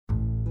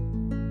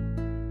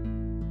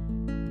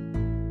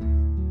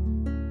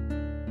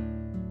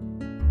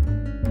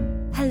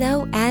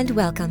Hello and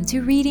welcome to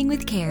Reading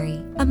with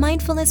Carrie, a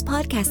mindfulness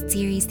podcast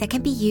series that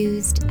can be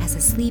used as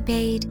a sleep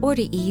aid or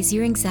to ease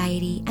your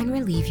anxiety and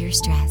relieve your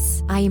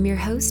stress. I am your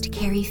host,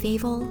 Carrie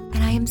Fable,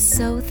 and I am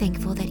so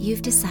thankful that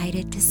you've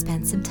decided to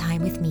spend some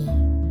time with me.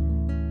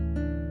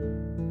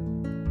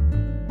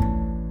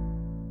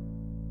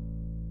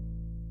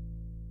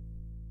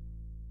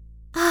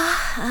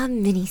 A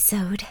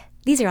mini-sode.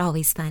 These are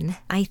always fun,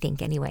 I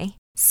think anyway.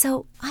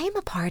 So, I am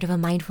a part of a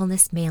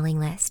mindfulness mailing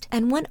list,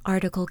 and one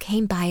article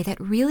came by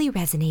that really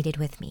resonated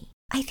with me.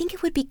 I think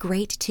it would be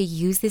great to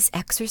use this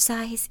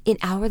exercise in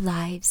our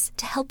lives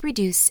to help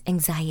reduce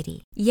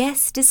anxiety.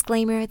 Yes,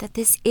 disclaimer that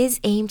this is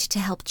aimed to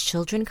help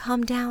children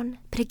calm down,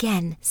 but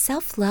again,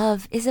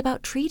 self-love is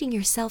about treating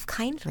yourself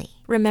kindly.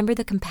 Remember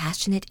the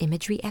compassionate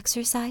imagery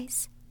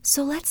exercise?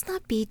 So let's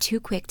not be too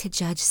quick to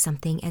judge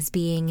something as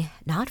being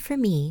not for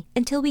me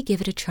until we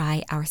give it a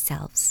try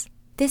ourselves.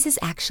 This is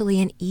actually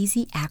an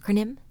easy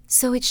acronym,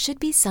 so it should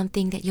be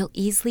something that you'll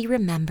easily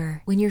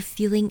remember when you're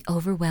feeling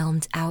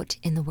overwhelmed out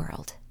in the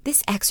world.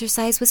 This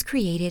exercise was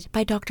created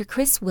by Dr.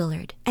 Chris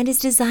Willard and is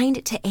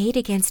designed to aid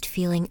against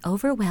feeling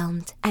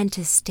overwhelmed and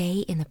to stay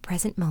in the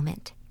present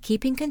moment,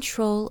 keeping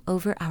control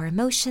over our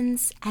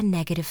emotions and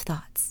negative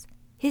thoughts.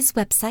 His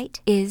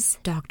website is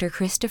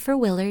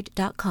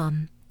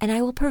drchristopherwillard.com, and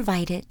I will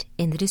provide it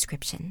in the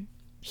description.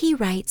 He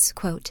writes,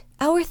 quote,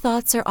 "Our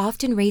thoughts are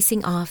often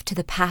racing off to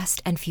the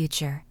past and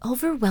future,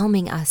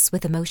 overwhelming us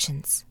with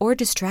emotions or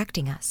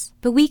distracting us.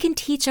 But we can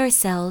teach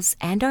ourselves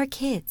and our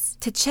kids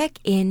to check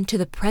in to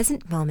the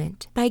present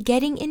moment by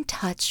getting in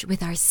touch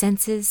with our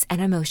senses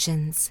and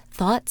emotions,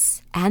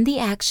 thoughts, and the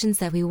actions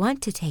that we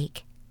want to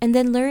take, and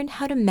then learn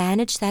how to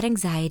manage that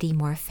anxiety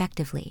more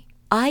effectively.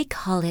 I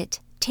call it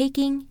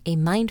taking a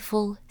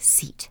mindful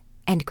seat."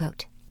 End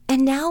quote.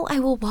 And now I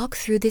will walk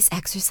through this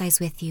exercise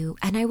with you,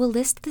 and I will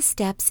list the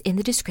steps in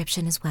the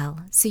description as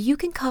well, so you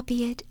can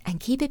copy it and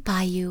keep it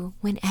by you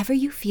whenever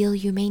you feel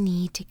you may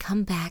need to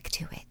come back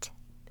to it.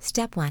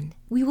 Step 1.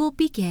 We will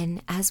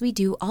begin, as we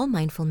do all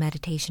mindful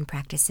meditation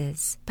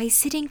practices, by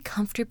sitting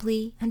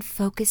comfortably and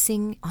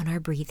focusing on our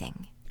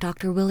breathing.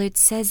 Dr. Willard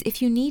says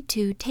if you need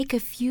to, take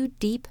a few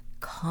deep,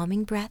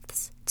 calming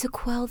breaths to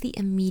quell the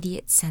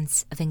immediate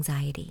sense of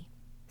anxiety.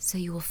 So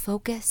you will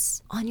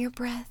focus on your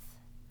breath,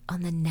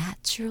 on the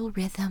natural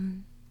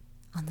rhythm,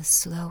 on the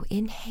slow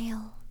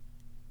inhale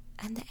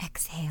and the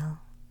exhale.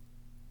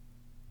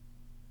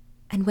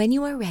 And when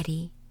you are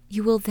ready,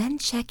 you will then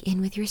check in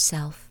with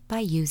yourself by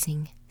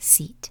using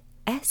SEAT,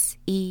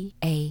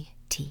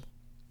 S-E-A-T.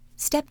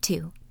 Step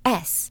 2,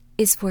 S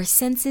is for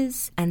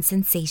senses and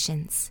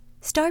sensations.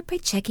 Start by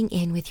checking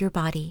in with your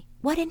body.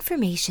 What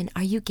information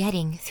are you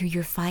getting through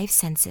your 5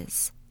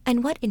 senses?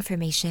 And what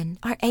information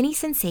are any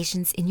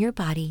sensations in your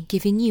body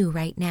giving you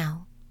right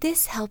now?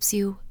 This helps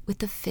you with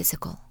the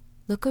physical.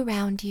 Look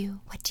around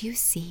you. What do you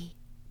see?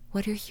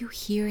 What are you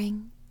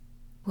hearing?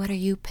 What are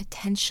you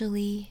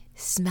potentially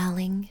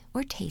smelling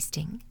or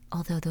tasting?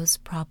 Although those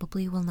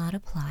probably will not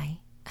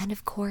apply. And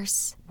of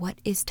course, what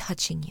is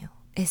touching you?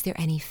 Is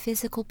there any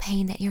physical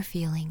pain that you're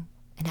feeling?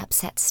 An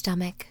upset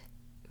stomach?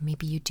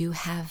 Maybe you do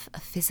have a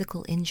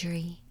physical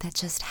injury that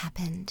just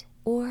happened.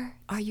 Or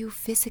are you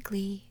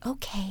physically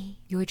okay?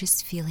 You're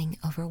just feeling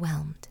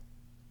overwhelmed.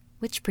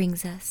 Which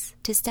brings us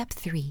to step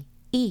 3.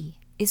 E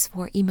is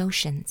for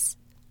emotions.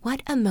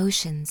 What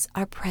emotions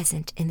are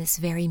present in this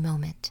very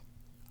moment?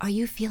 Are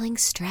you feeling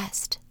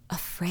stressed,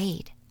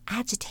 afraid,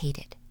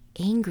 agitated,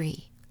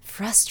 angry,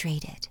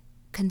 frustrated,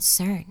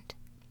 concerned,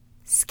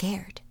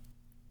 scared?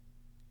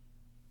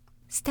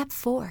 Step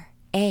 4.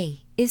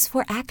 A is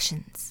for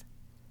actions.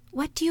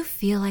 What do you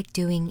feel like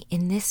doing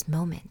in this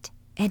moment?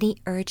 Any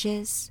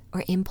urges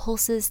or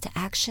impulses to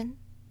action?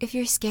 If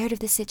you're scared of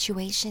the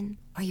situation,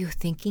 are you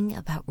thinking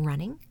about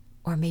running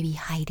or maybe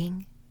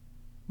hiding?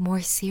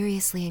 More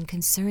seriously and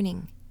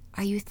concerning,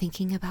 are you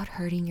thinking about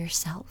hurting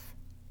yourself?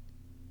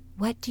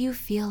 What do you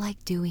feel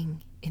like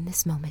doing in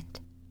this moment?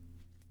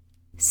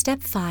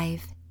 Step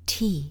 5,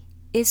 T,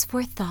 is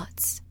for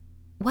thoughts.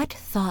 What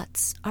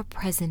thoughts are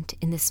present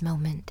in this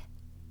moment?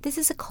 This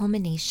is a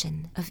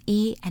culmination of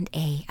E and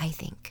A, I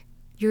think.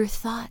 Your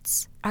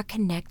thoughts are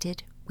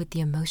connected with the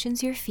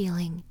emotions you're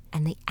feeling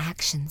and the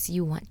actions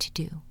you want to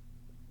do.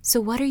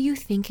 So what are you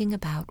thinking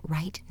about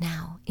right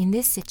now in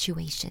this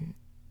situation?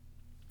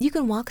 You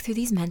can walk through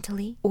these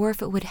mentally, or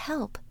if it would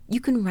help,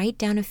 you can write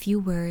down a few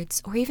words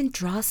or even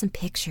draw some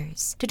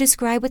pictures to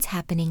describe what's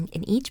happening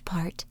in each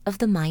part of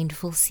the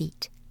mindful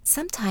seat.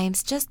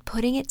 Sometimes just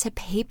putting it to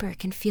paper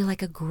can feel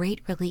like a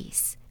great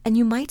release, and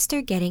you might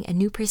start getting a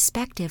new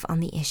perspective on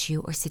the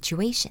issue or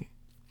situation.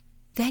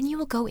 Then you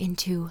will go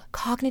into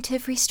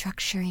cognitive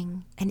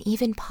restructuring and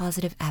even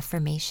positive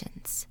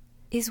affirmations.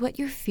 Is what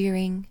you're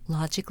fearing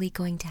logically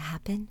going to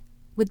happen?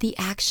 Would the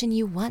action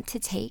you want to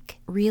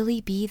take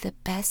really be the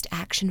best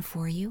action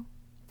for you?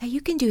 Now you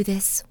can do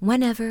this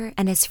whenever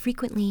and as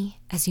frequently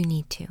as you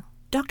need to.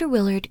 Dr.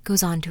 Willard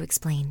goes on to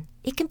explain.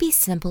 It can be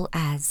simple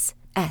as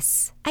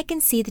S. I can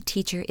see the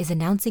teacher is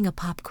announcing a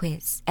pop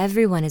quiz.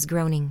 Everyone is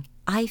groaning.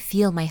 I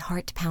feel my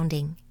heart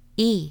pounding.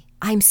 E.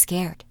 I'm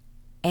scared.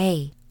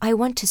 A. I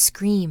want to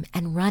scream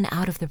and run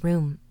out of the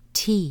room.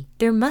 T.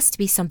 There must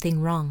be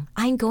something wrong.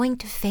 I'm going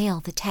to fail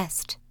the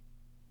test.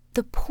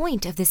 The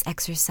point of this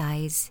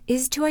exercise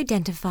is to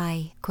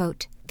identify,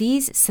 quote,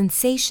 these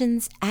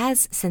sensations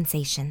as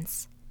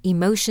sensations,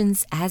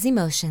 emotions as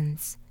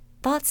emotions,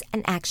 thoughts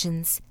and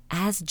actions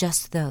as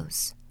just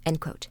those, end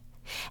quote.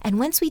 And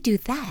once we do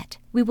that,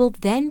 we will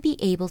then be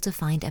able to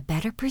find a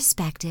better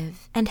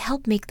perspective and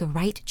help make the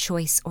right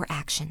choice or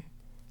action.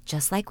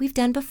 Just like we've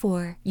done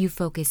before, you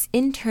focus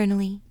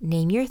internally,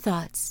 name your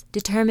thoughts,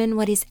 determine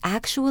what is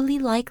actually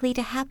likely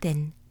to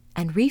happen,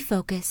 and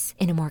refocus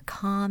in a more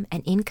calm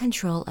and in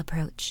control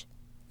approach.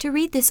 To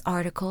read this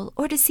article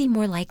or to see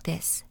more like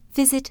this,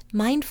 visit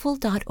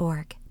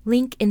mindful.org,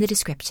 link in the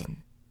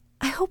description.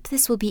 I hope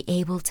this will be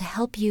able to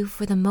help you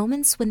for the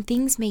moments when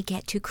things may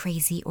get too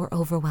crazy or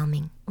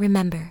overwhelming.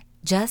 Remember,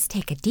 just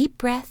take a deep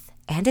breath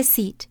and a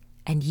seat,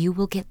 and you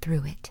will get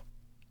through it.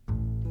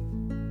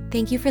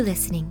 Thank you for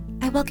listening.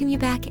 I welcome you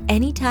back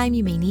anytime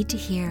you may need to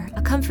hear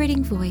a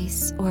comforting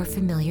voice or a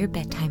familiar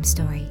bedtime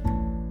story.